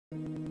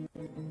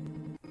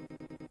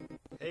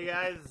Hey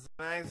guys, it's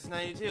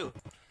Max92,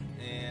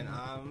 and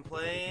I'm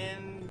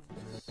playing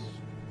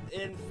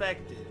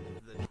Infected,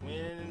 the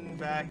twin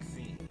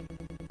vaccine,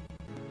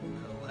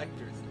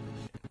 collector's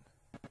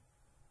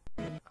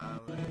edition.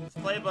 This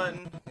play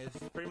button is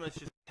pretty much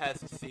just a test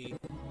to see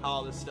how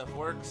all this stuff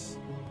works,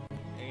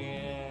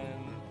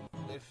 and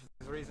if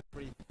there's a reason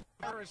for you.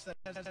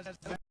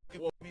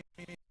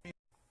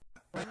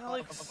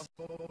 Alex,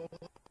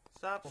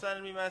 stop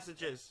sending me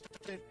messages.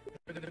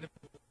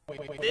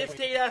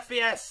 15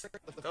 FPS!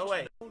 Go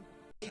away.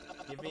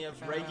 Give me a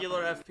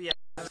regular FPS.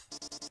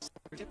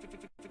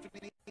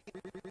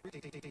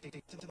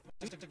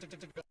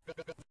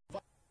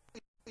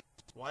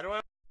 Why do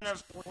I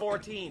have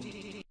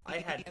 14? I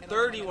had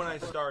 30 when I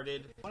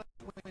started.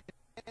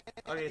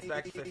 Okay, it's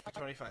back to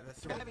 25.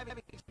 That's right.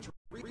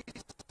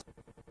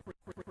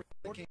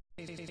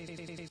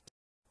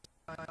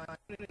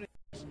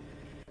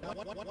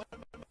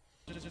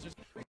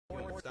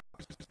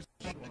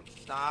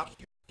 Stop.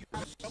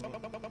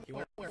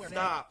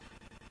 Stop.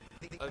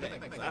 Okay,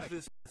 so after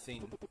this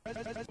scene.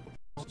 After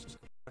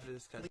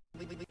this cut.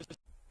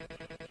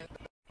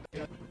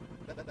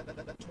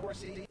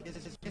 Torsi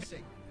is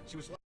missing. She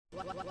was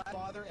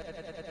father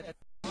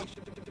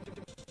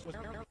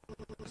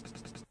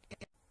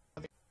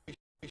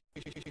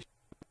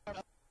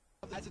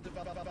as a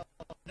developer.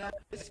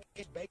 This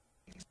is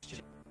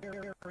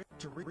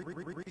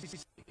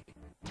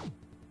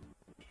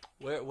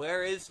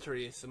Where is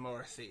Teresa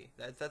Morrissey?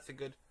 That's a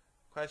good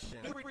question.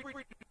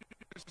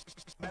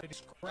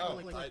 Oh,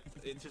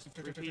 it just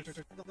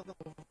repeats.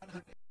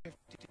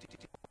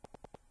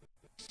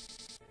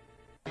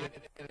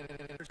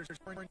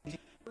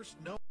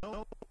 No.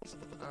 Oh.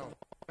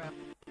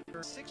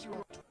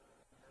 6-year-old.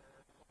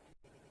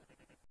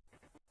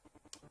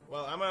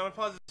 Well, I'm gonna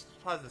pause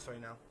this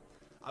right now.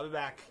 I'll be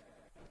back.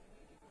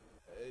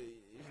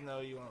 Even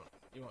though you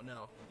won't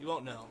know. You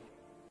won't know.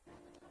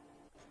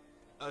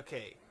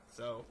 Okay,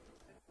 so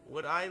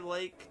would I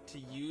like to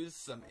use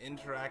some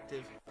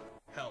interactive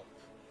help?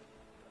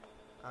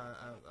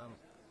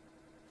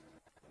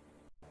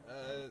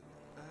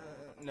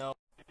 No.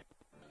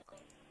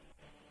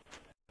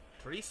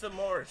 Teresa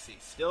Morrissey,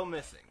 still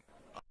missing.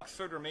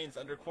 Oxford remains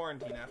under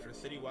quarantine after a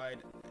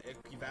citywide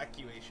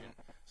evacuation.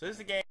 So this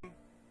is a game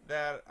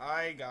that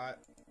I got.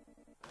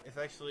 It's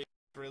actually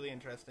really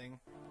interesting.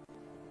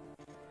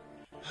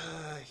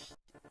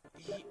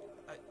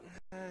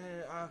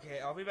 Okay,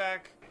 I'll be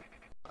back.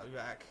 I'll be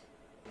back.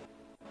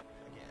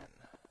 Again.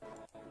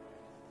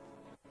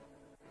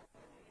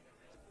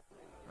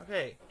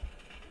 Okay.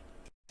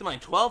 To my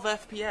 12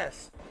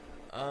 FPS.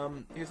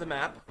 Here's a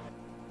map.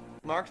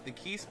 Marked the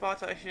key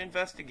spots I should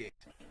investigate.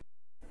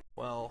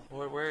 Well,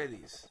 where are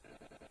these?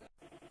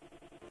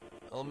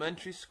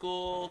 Elementary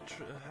school,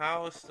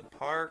 house, the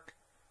park,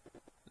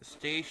 the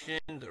station,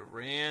 the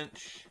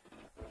ranch,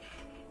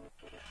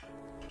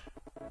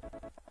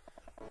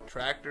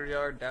 tractor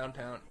yard,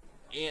 downtown,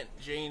 Aunt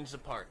Jane's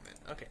apartment.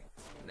 Okay,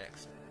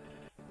 next.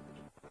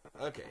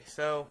 Okay,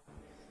 so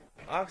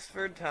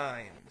Oxford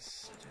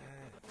Times.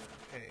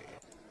 Okay.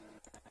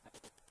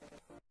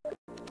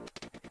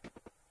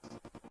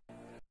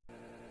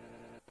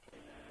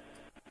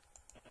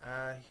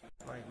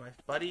 My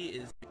buddy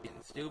is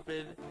being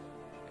stupid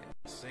and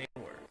saying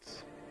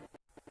words.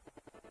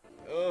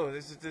 Oh,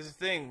 this is this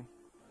thing.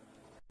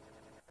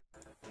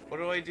 What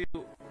do I do?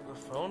 The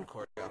phone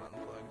cord got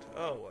unplugged.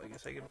 Oh, well, I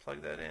guess I can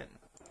plug that in.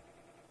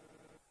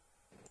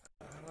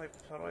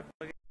 How do I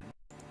plug it in?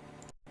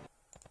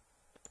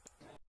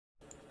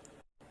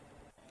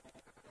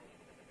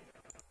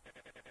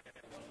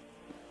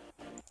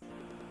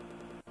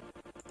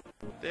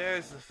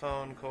 There's the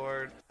phone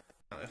cord.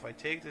 Now, if I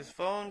take this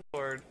phone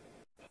cord,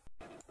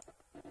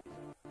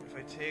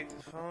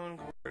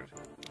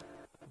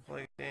 and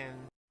plug it in.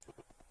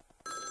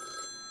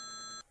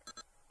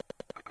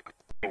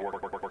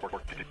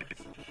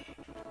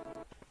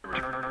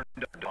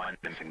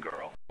 Dancing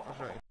girl. That's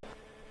right.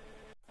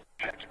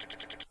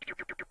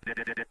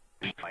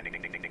 Finding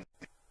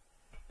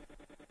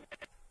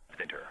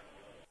center.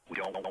 We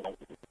don't global.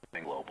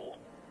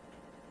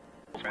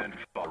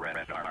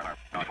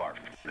 Far.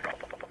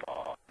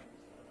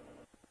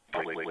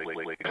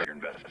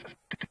 Investors.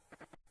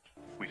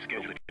 We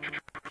scaled it.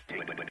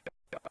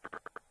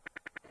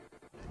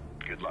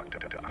 Good luck,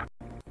 Doc.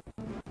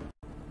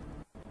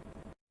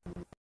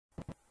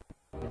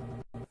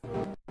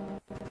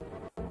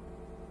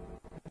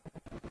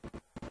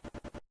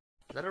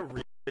 Is that a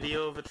real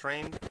video of a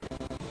train?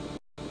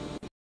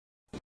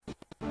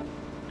 I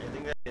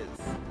think that is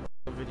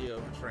a video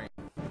of a train.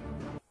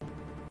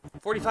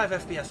 45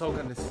 FPS, oh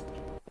goodness.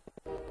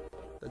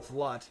 That's a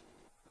lot.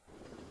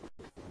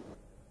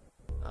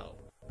 Oh.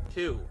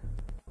 2.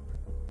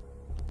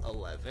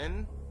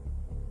 11.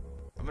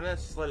 I'm gonna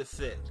just let it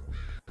sit.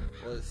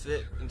 Let it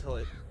sit until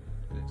it...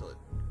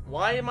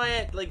 Why am I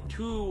at like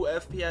 2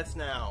 FPS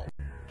now?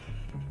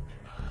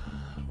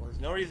 Well, there's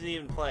no reason to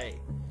even play.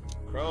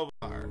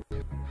 Crowbar.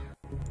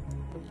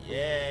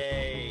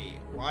 Yay!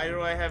 Why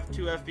do I have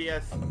 2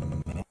 FPS?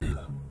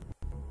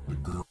 The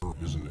girl,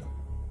 isn't it?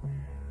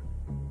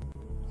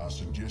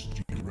 suggest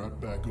you get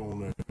right back on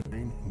that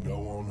train and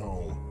go on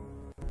home.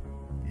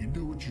 You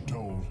do what you're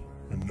told,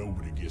 and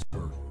nobody gets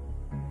hurt.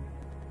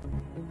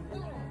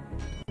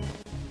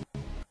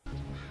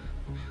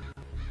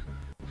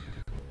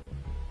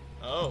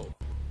 Oh.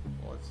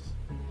 What's...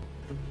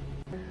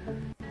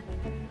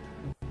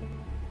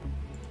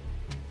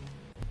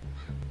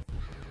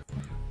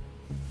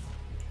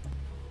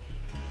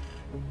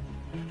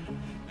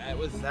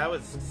 That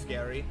was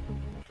scary.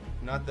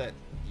 Not that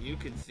you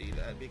could see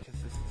that, because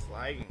this is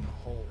lagging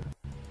a whole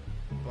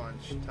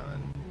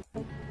ton.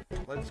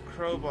 Let's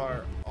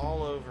crowbar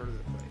all over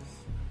the place.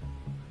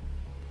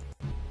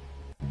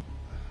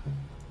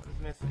 What is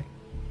missing?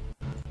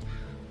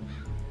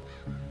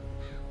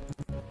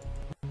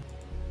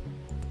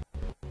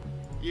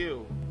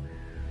 You.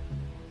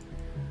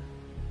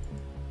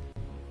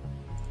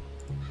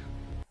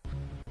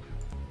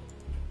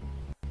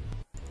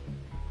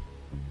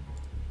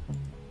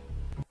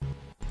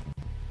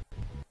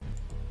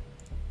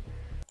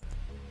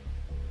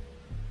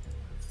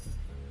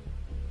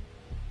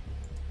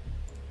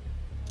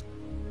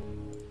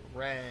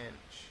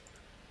 Wrench.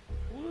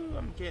 Woo,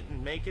 I'm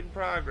making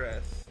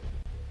progress.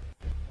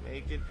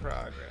 Making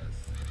progress.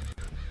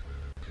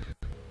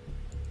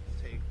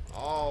 Let's take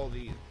all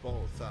these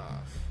bolts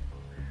off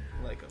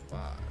like a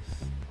boss.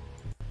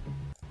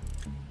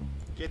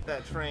 Get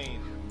that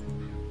train.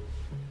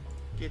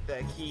 Get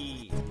that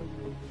key.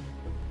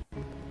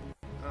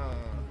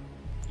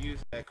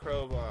 Use that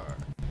crowbar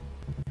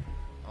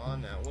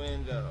on that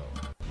window.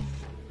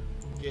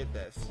 Get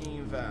that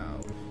steam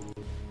valve.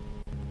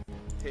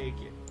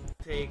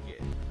 Take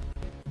it,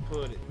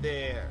 put it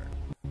there,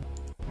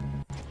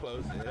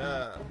 close it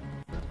up,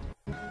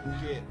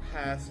 get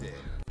past it,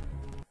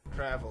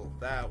 travel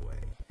that way.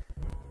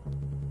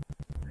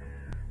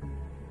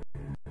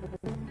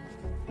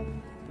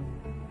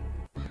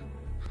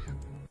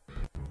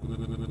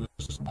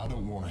 I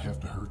don't want to have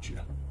to hurt you,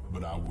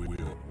 but I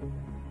will.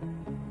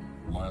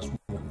 Last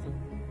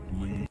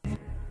warning, leave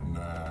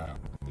now.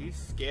 He's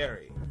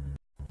scary.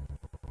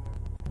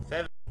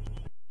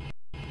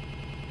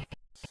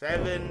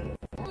 7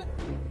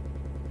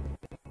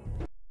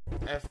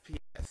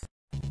 FPS.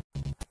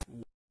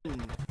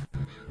 1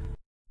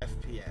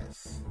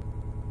 FPS.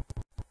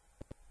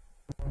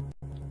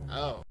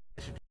 Oh,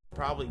 I should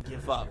probably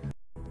give up.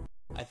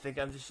 I think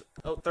I'm just...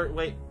 Oh,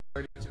 wait.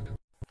 32.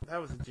 That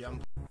was a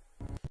jump.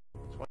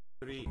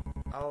 23.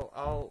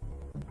 I'll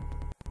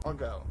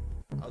go.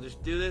 I'll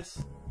just do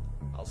this.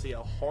 I'll see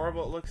how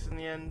horrible it looks in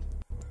the end.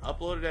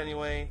 Upload it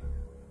anyway.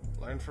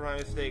 Learn from my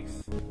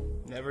mistakes.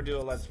 Never do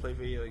a Let's Play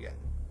video again.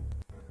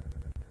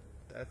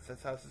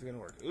 That's how this is gonna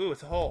work. Ooh,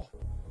 it's a hole.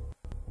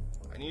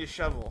 I need a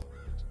shovel.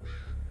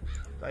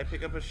 Did I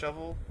pick up a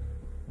shovel?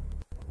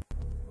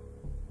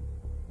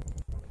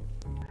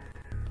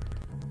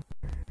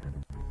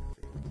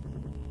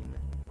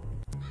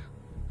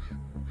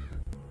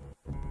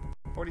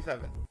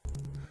 47.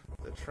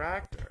 The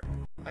tractor.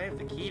 I have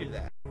the key to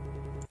that.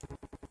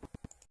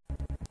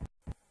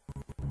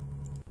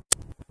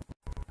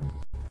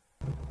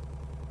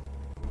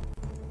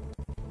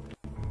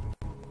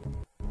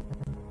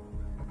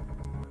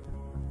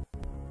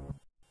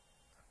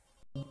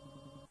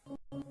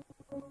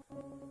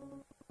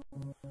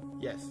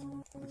 Yes,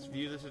 let's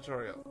view the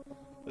tutorial.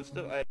 List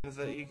of items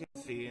that you can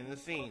see in the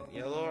scene.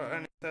 Yellow are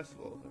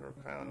inaccessible. Or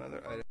pile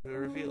another item to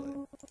reveal it.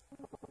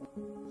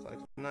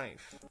 Select the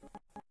knife.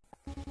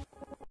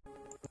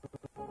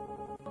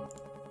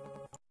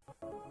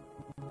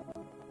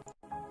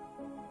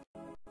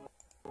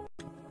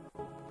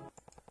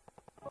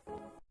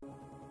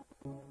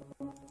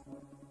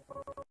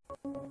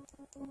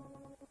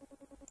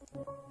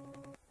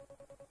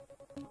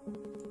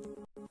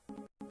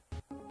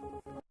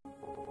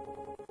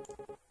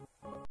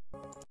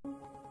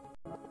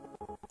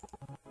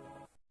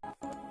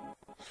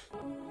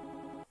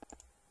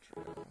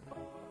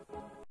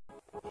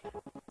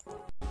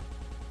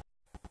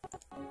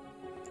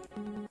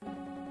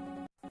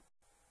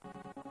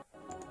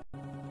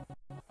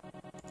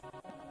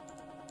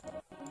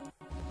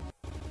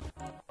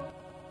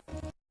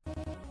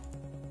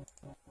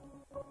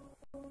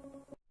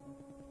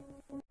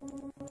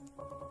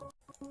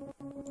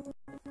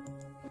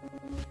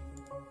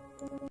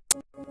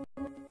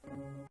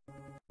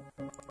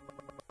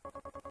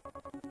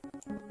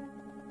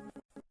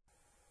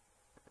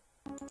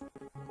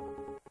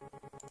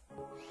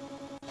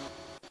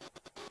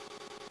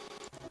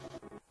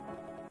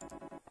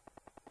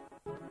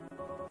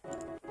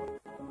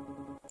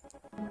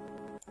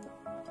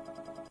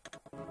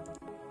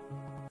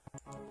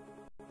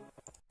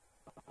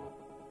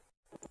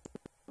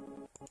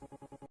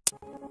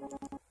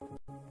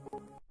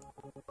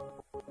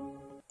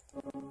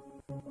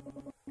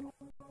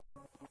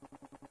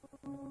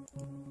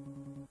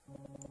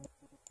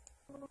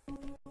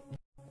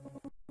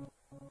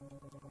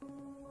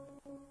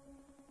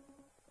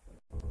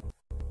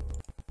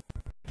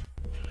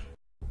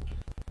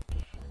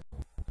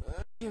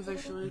 Game's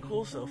actually really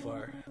cool so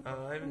far.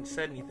 I haven't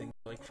said anything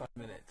for like 5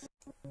 minutes,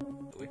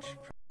 which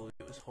probably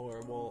was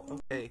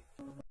horrible. Okay,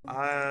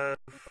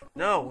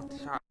 No!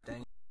 God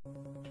dang.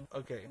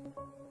 Okay.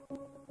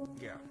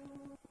 Yeah.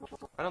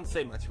 I don't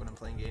say much when I'm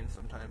playing games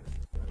sometimes.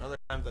 Other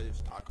times I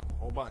just talk a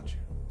whole bunch.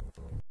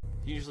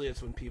 Usually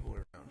it's when people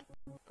are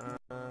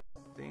around.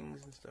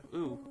 Things and stuff.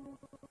 Ooh.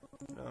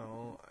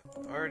 No.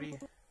 Already.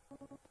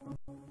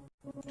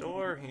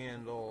 Door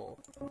handle.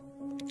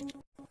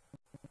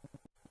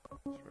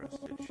 It's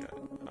rusted shut.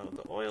 Oh,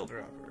 the oil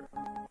dropper.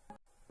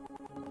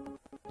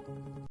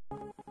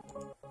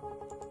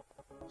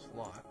 It's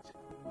locked.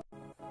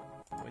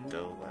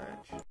 Window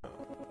latch? Oh.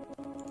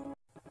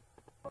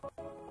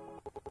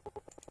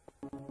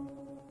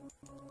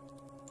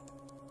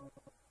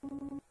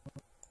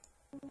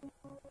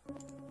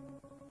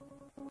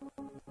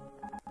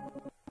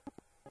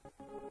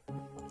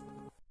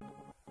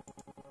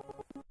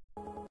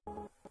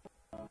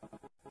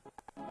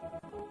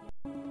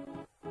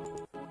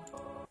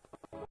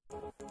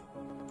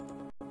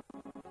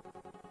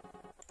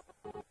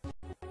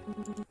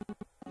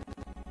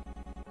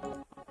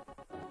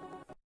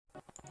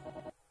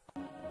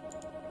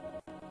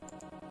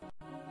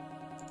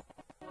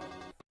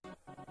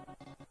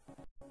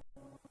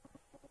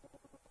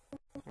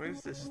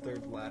 Where's this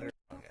third ladder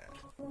at?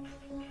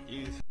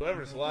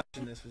 Whoever's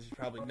watching this, which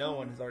probably no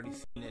one has already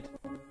seen it.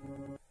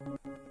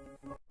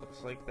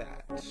 Looks like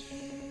that.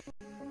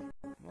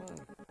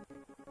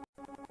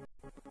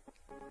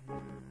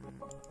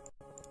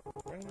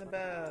 Ring the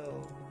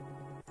bell.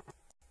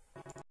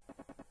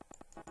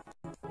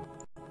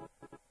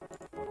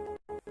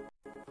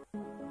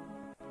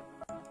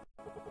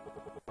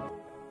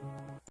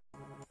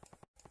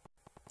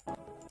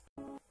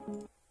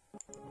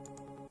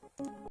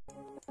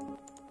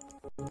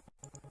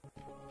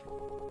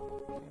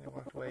 I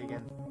walked away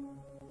again.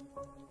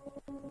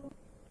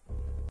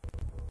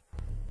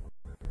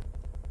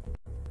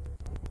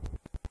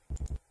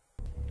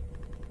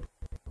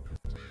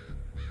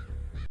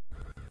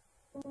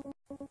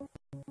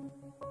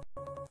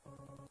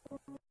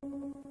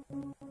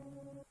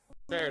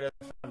 There it is.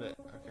 I found it.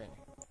 Okay.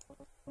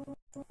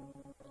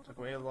 Took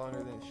way longer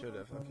than it should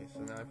have. Okay, so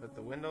now I put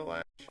the window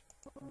latch.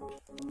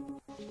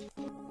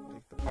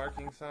 Take the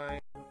parking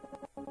sign.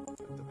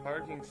 Put the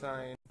parking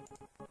sign.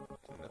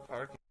 And the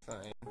parking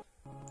sign.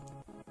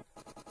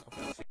 I'll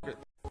put a secret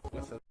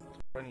with the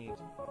door need.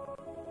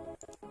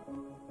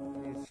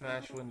 I need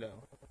smash window.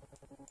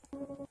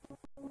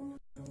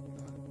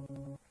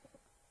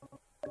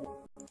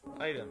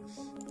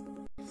 Items.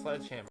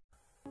 Sledgehammer.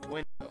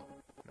 Window.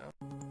 No.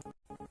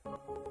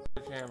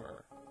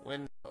 Sledgehammer.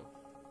 Window.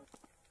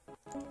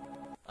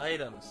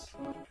 Items.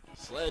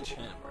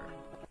 Sledgehammer.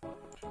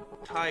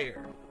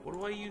 Tire. What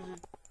do I use it?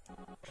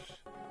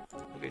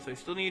 Okay, so I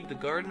still need the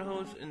garden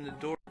hose and the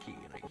door key,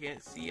 and I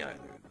can't see either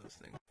of those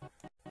things.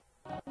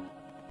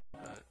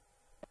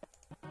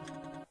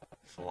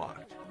 It's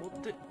locked.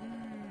 What the...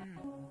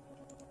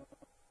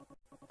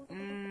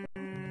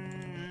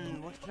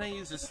 What can I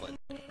use this sledgehammer?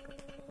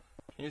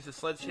 Can I use the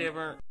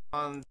sledgehammer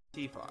on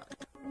T5?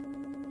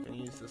 Can I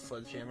use the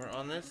sledgehammer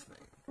on this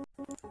thing?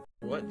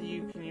 What do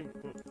you... Can you...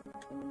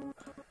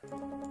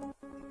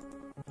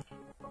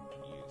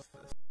 Use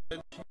the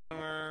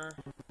sledgehammer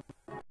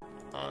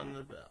on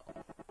the bell.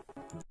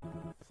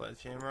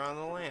 Sledgehammer on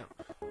the lamp.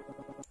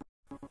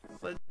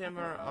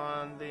 Sledgehammer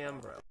on the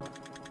umbrella.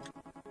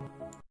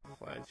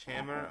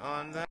 Sledgehammer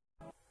on that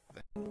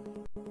thing.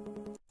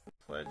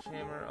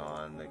 Sledgehammer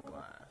on the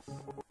glass.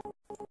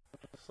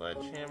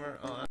 Sledgehammer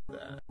on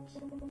that.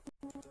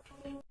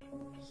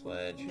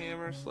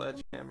 Sledgehammer,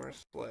 sledgehammer,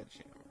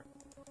 sledgehammer.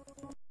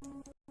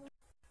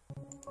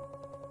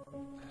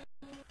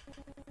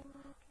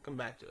 Come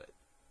back to it.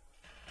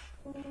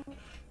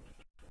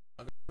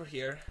 I'll go over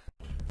here.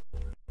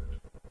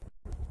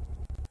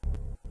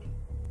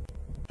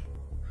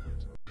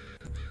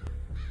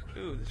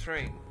 Ooh, the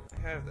train. I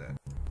have that.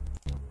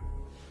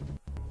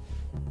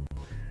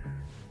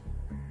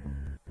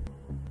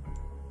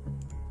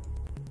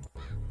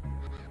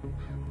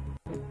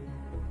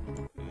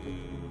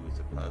 Ooh, it's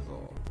a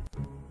puzzle.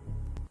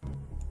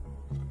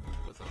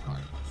 What's a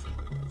hard puzzle?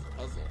 It's a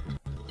puzzle.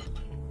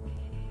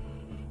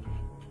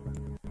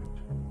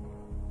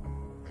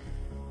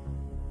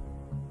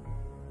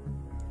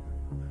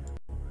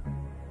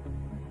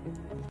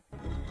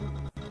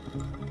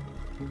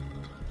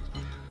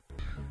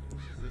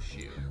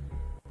 Shoe.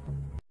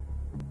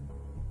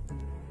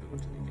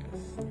 Boot, I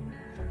guess.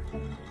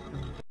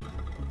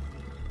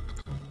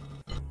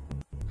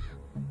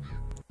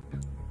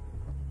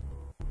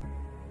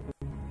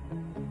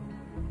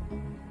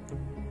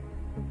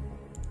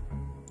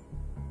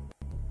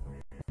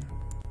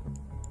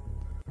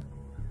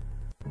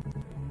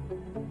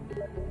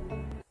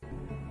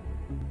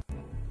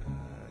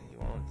 You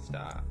won't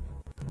stop.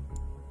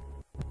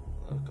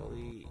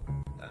 Locally,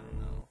 I don't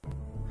know.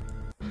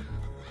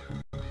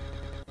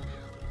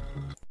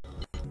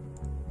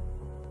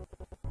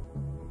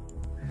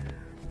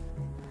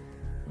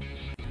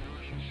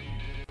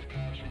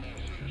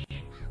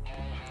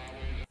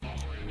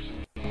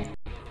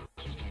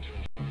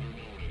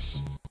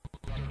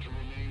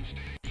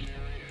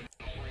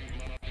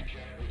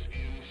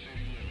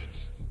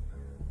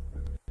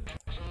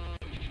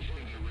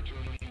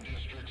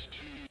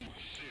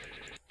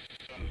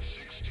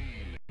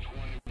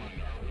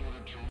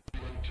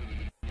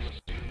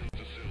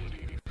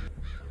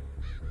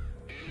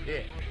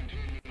 Yeah.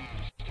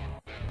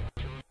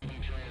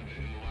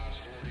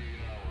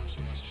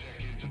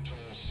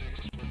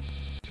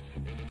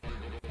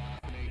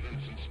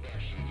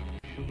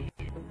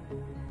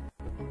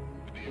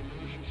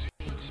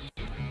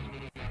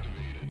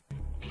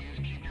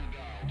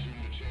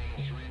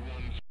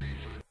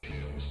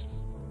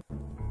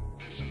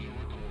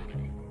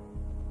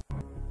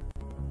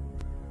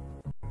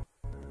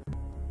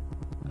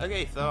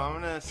 Okay, so I'm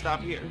gonna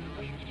stop here.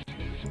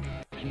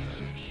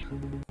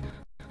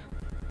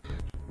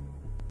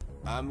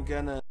 I'm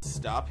gonna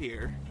stop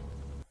here.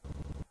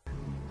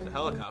 The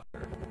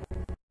helicopter.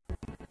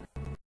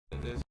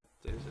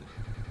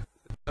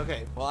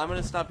 Okay, well I'm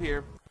gonna stop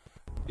here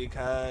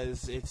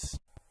because it's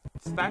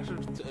back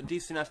to a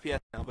decent FPS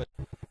now, but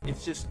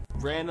it's just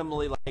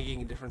randomly lagging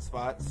in different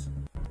spots,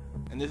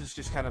 and this is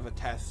just kind of a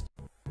test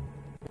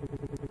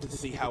to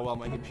see how well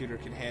my computer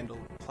can handle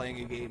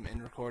playing a game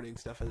and recording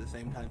stuff at the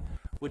same time,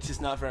 which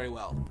is not very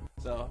well.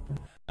 So,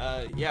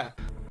 yeah.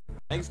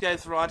 Thanks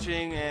guys for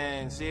watching,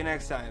 and see you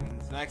next time.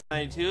 It's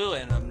Max92,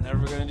 and I'm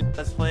never gonna do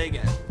Let's Play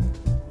again.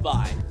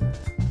 Bye.